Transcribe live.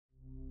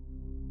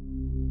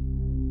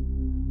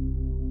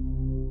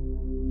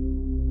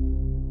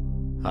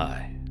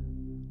Hi,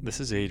 this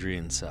is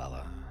Adrian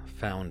Sala,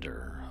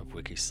 founder of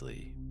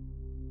Wikisleep.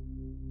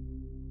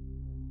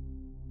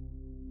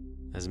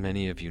 As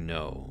many of you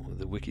know,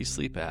 the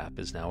Wikisleep app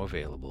is now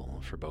available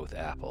for both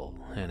Apple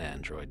and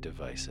Android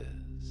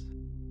devices.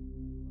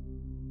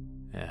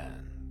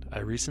 And I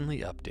recently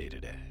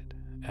updated it,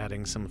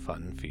 adding some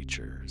fun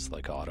features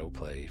like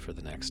autoplay for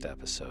the next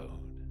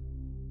episode,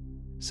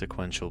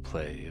 sequential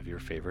play of your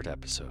favorite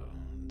episodes,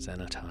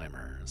 and a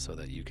timer so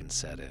that you can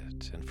set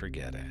it and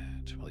forget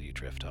it while you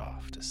drift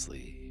off to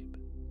sleep.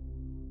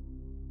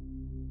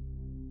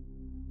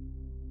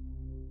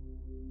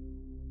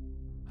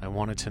 I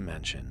wanted to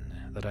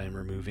mention that I am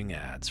removing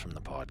ads from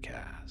the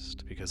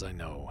podcast because I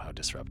know how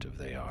disruptive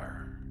they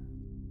are.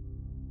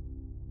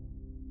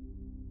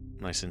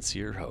 My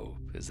sincere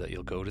hope is that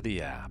you'll go to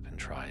the app and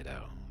try it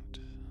out,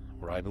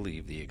 where I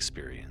believe the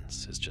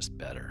experience is just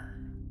better.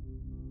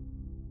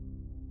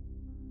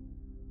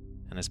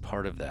 And as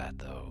part of that,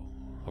 though,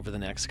 over the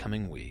next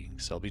coming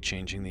weeks, I'll be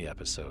changing the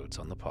episodes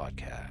on the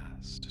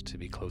podcast to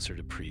be closer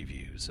to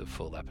previews of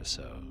full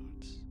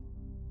episodes,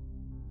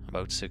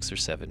 about 6 or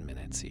 7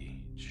 minutes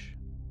each.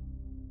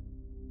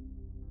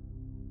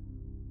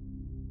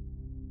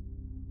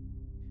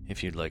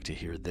 If you'd like to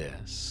hear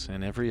this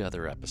and every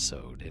other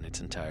episode in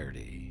its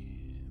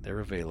entirety,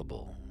 they're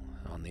available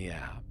on the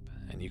app,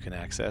 and you can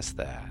access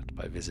that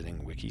by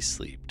visiting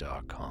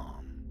wikisleep.com.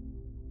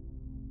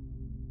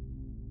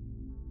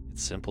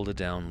 It's simple to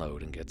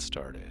download and get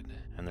started,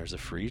 and there's a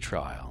free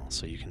trial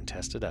so you can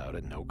test it out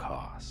at no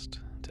cost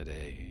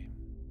today.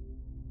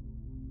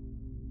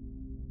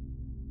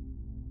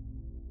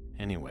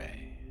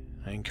 Anyway,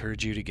 I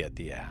encourage you to get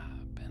the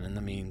app, and in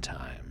the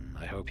meantime,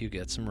 I hope you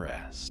get some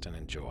rest and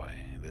enjoy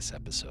this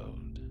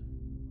episode.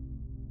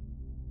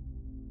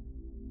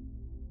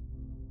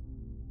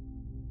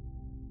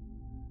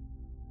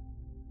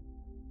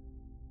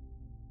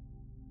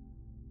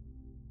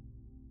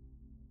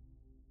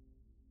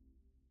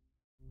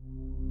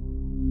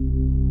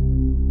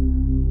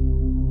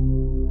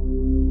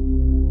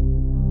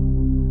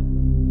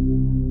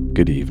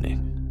 Good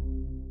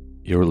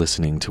evening. You're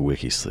listening to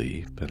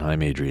Wikisleep, and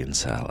I'm Adrian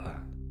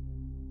Sala.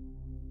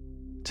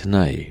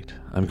 Tonight,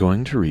 I'm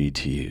going to read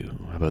to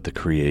you about the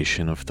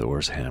creation of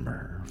Thor's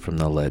hammer from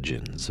the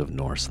legends of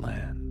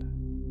Norseland.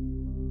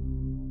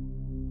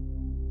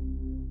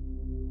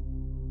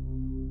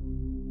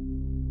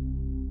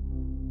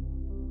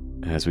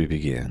 As we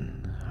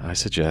begin, I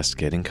suggest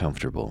getting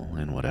comfortable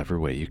in whatever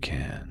way you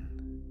can.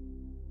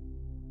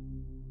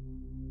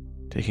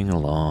 Taking a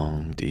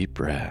long, deep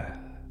breath,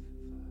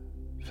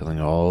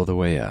 filling all the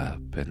way up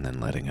and then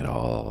letting it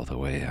all the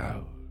way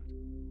out,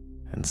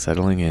 and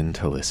settling in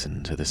to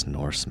listen to this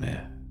Norse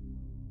myth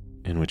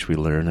in which we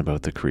learn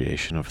about the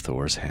creation of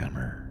Thor's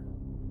hammer.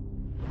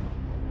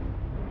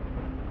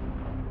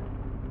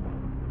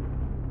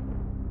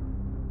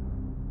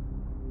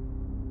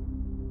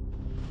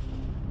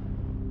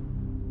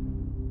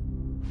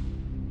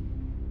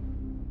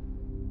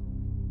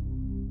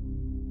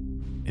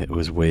 It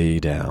was way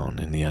down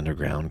in the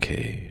underground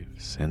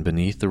caves and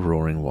beneath the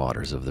roaring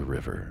waters of the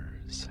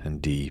rivers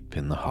and deep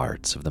in the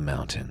hearts of the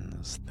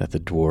mountains that the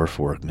dwarf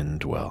workmen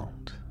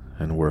dwelt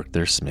and worked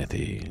their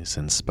smithies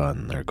and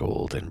spun their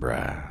gold and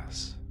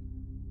brass.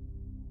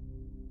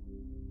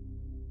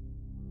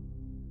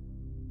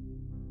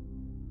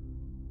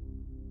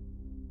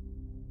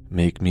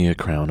 "Make me a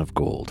crown of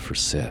gold for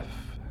Sif,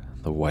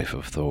 the wife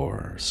of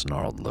Thor,"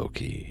 snarled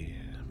Loki,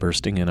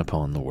 bursting in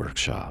upon the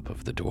workshop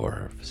of the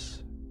dwarves.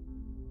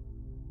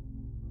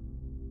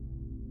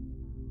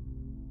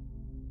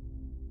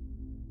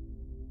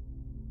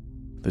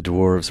 The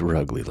dwarves were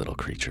ugly little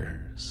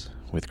creatures,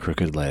 with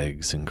crooked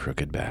legs and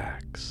crooked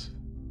backs.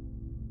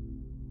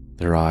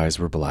 Their eyes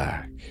were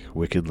black,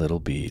 wicked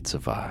little beads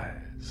of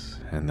eyes,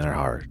 and their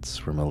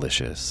hearts were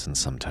malicious and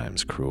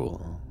sometimes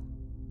cruel.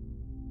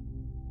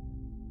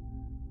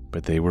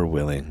 But they were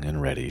willing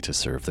and ready to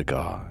serve the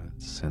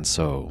gods, and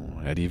so,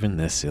 at even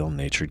this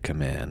ill-natured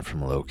command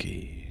from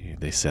Loki,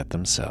 they set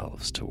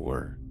themselves to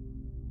work.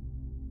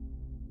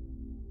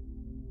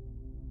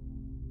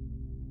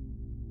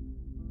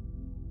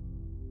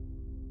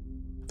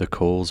 The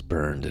coals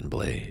burned and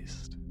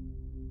blazed.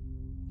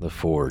 The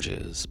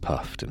forges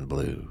puffed and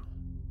blew.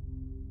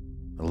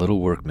 The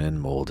little workmen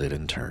molded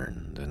and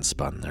turned and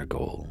spun their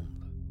gold.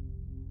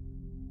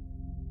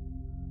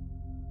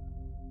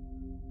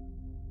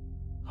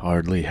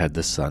 Hardly had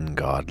the sun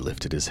god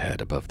lifted his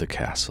head above the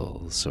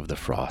castles of the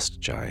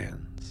frost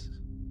giants.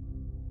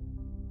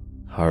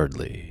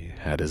 Hardly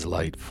had his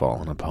light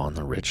fallen upon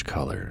the rich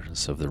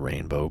colors of the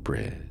rainbow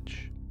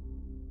bridge,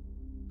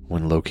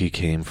 when Loki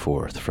came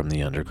forth from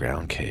the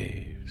underground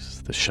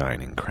caves, the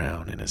shining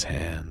crown in his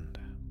hand.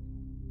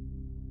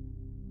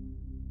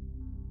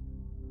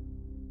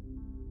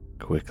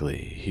 Quickly,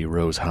 he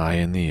rose high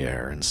in the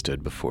air and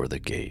stood before the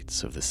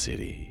gates of the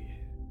city.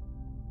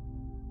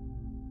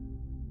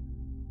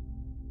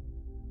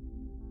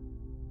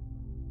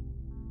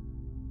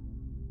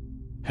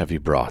 "Have you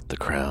brought the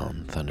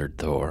crown?" thundered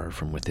Thor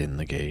from within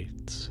the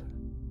gates.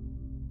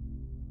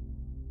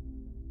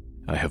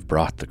 "I have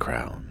brought the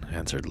crown,"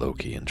 answered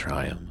Loki in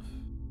triumph.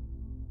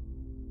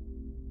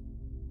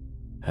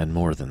 "And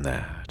more than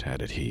that,"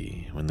 added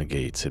he, when the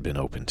gates had been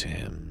opened to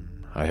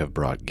him, "I have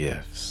brought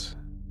gifts."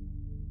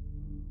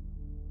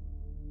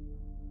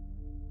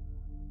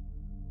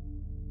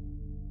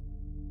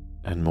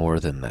 "And more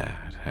than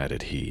that,"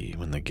 added he,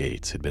 when the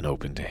gates had been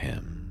opened to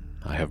him,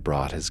 "I have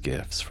brought his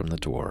gifts from the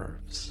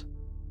dwarves,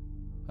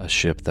 a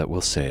ship that will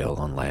sail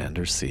on land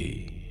or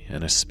sea,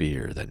 and a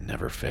spear that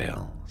never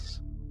fails."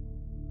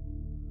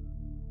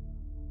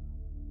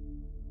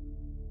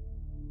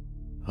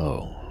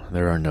 "Oh,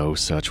 there are no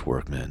such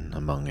workmen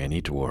among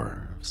any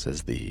dwarves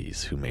as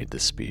these who made the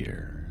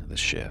spear, the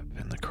ship,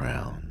 and the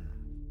crown."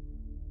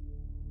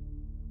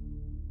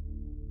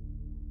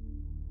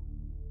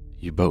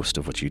 "You boast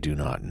of what you do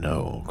not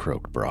know,"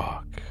 croaked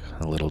Brock,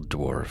 a little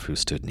dwarf who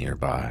stood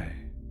nearby.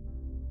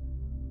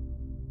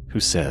 "Who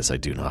says I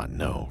do not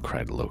know?"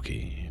 cried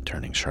Loki,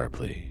 turning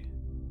sharply.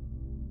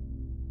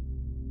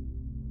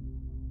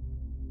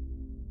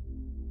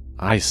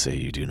 "I say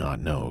you do not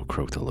know,"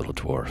 croaked the little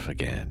dwarf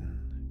again,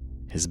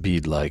 his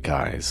bead-like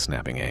eyes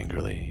snapping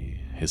angrily,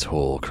 his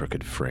whole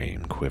crooked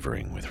frame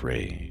quivering with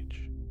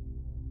rage.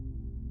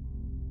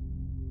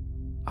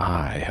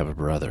 "I have a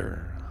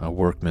brother, a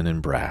workman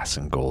in brass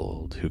and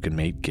gold, who can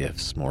make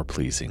gifts more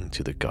pleasing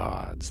to the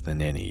gods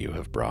than any you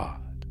have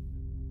brought."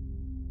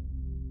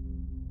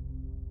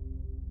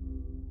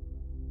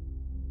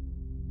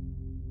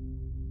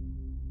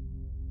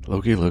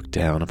 Loki looked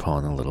down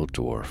upon the little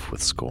dwarf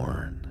with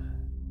scorn.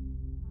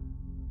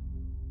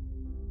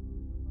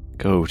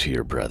 "Go to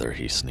your brother,"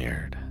 he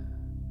sneered,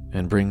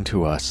 "and bring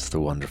to us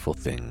the wonderful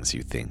things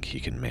you think he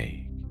can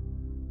make.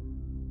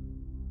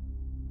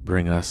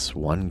 Bring us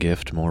one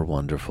gift more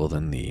wonderful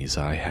than these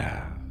I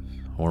have,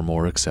 or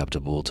more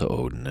acceptable to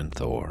Odin and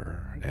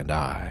Thor, and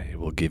I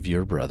will give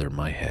your brother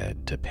my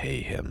head to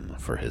pay him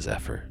for his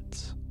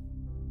efforts."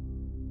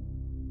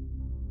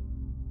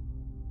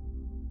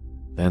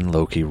 Then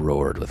Loki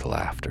roared with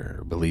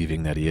laughter,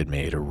 believing that he had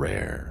made a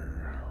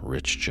rare,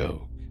 rich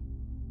joke.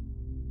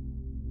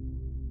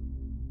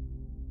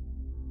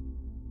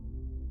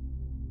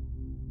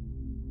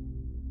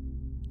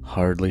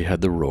 Hardly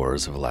had the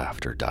roars of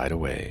laughter died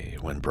away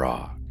when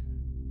Brock,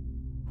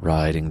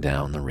 riding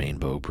down the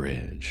Rainbow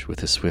Bridge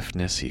with a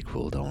swiftness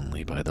equaled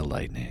only by the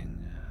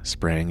lightning,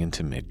 sprang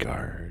into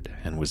Midgard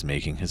and was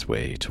making his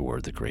way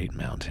toward the great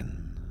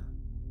mountain,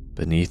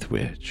 beneath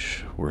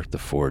which worked the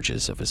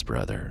forges of his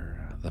brother,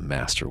 the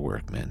master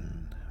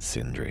workman,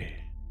 Sindri.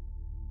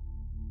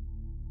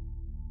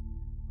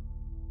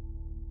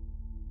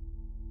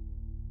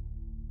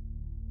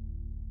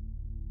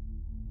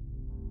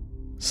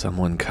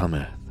 "Someone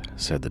cometh,"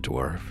 said the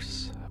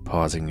dwarfs,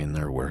 pausing in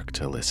their work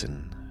to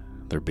listen,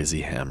 their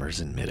busy hammers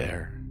in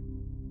midair.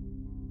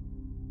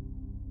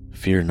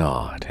 "Fear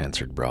not,"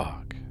 answered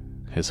Brock,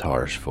 his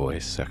harsh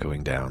voice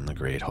echoing down the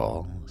great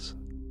halls.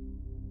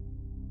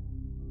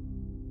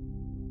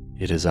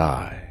 "It is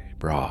I,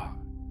 Brock,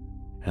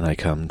 and I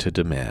come to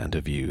demand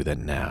of you that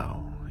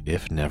now,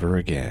 if never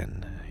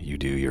again, you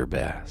do your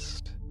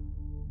best.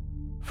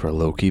 For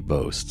Loki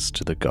boasts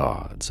to the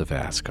gods of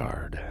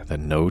Asgard that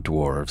no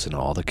dwarves in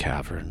all the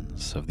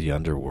caverns of the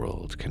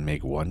underworld can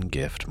make one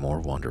gift more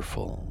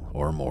wonderful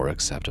or more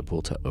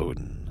acceptable to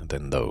Odin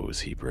than those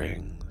he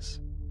brings.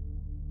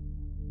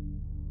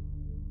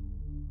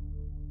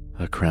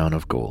 A crown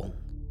of gold,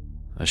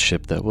 a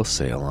ship that will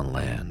sail on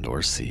land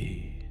or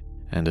sea,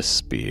 and a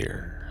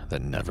spear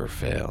that never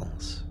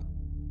fails."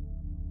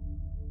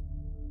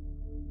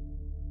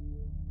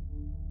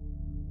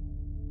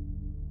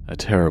 A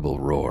terrible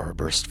roar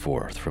burst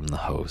forth from the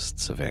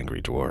hosts of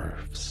angry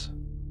dwarfs.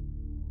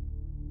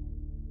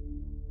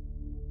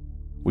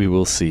 "We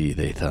will see,"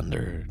 they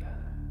thundered,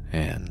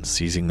 and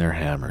seizing their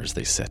hammers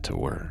they set to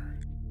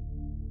work.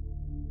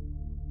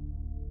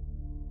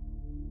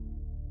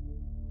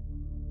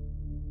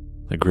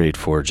 The great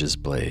forges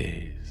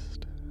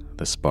blazed,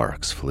 the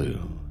sparks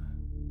flew,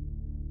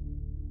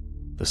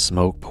 the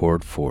smoke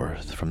poured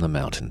forth from the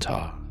mountain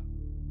top.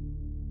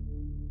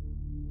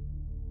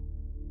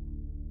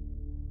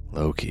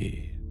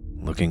 Loki,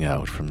 looking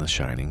out from the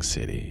shining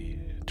city,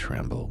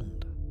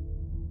 trembled.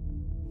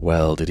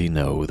 Well did he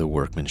know the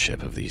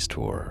workmanship of these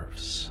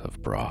dwarves,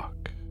 of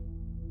Brock.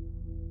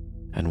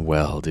 And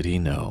well did he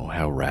know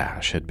how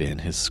rash had been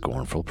his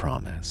scornful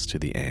promise to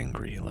the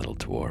angry little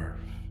dwarf.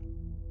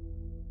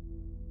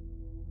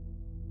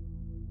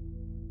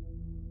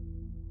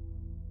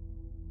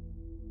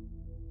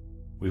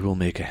 "We will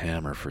make a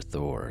hammer for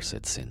Thor,"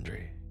 said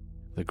Sindri,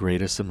 "the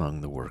greatest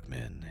among the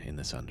workmen in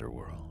this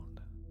underworld.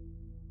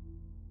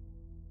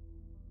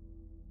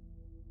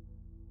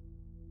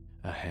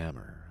 A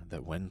hammer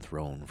that when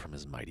thrown from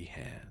his mighty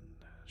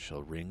hand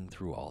shall ring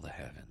through all the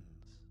heavens.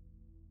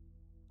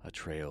 A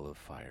trail of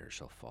fire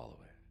shall follow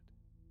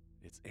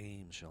it. Its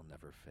aim shall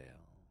never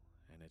fail,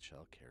 and it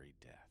shall carry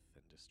death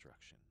and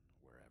destruction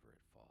wherever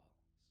it falls."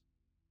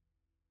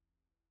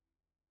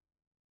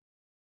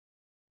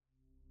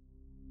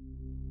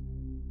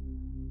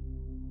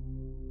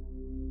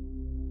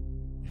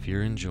 If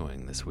you're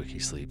enjoying this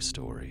WikiSleep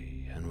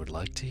story and would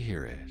like to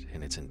hear it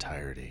in its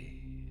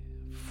entirety,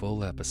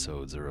 full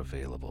episodes are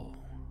available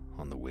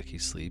on the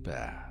WikiSleep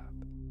app,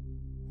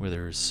 where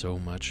there is so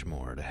much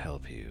more to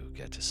help you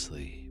get to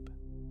sleep.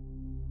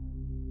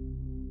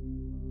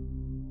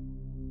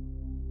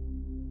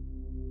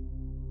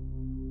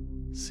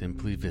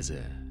 Simply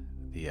visit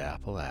the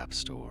Apple App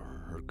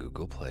Store or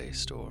Google Play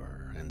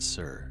Store and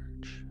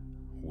search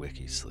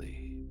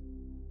WikiSleep.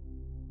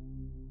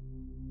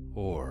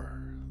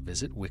 Or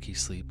visit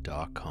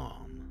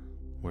wikisleep.com,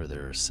 where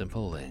there are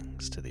simple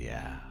links to the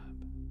app.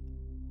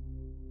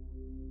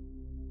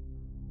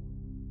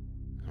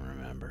 And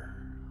remember,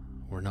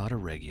 we're not a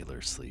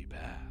regular sleep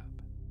app.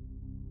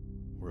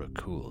 We're a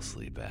cool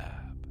sleep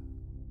app.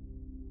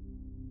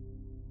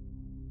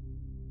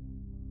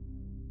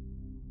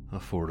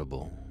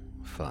 Affordable,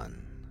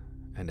 fun,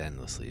 and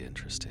endlessly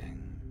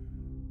interesting.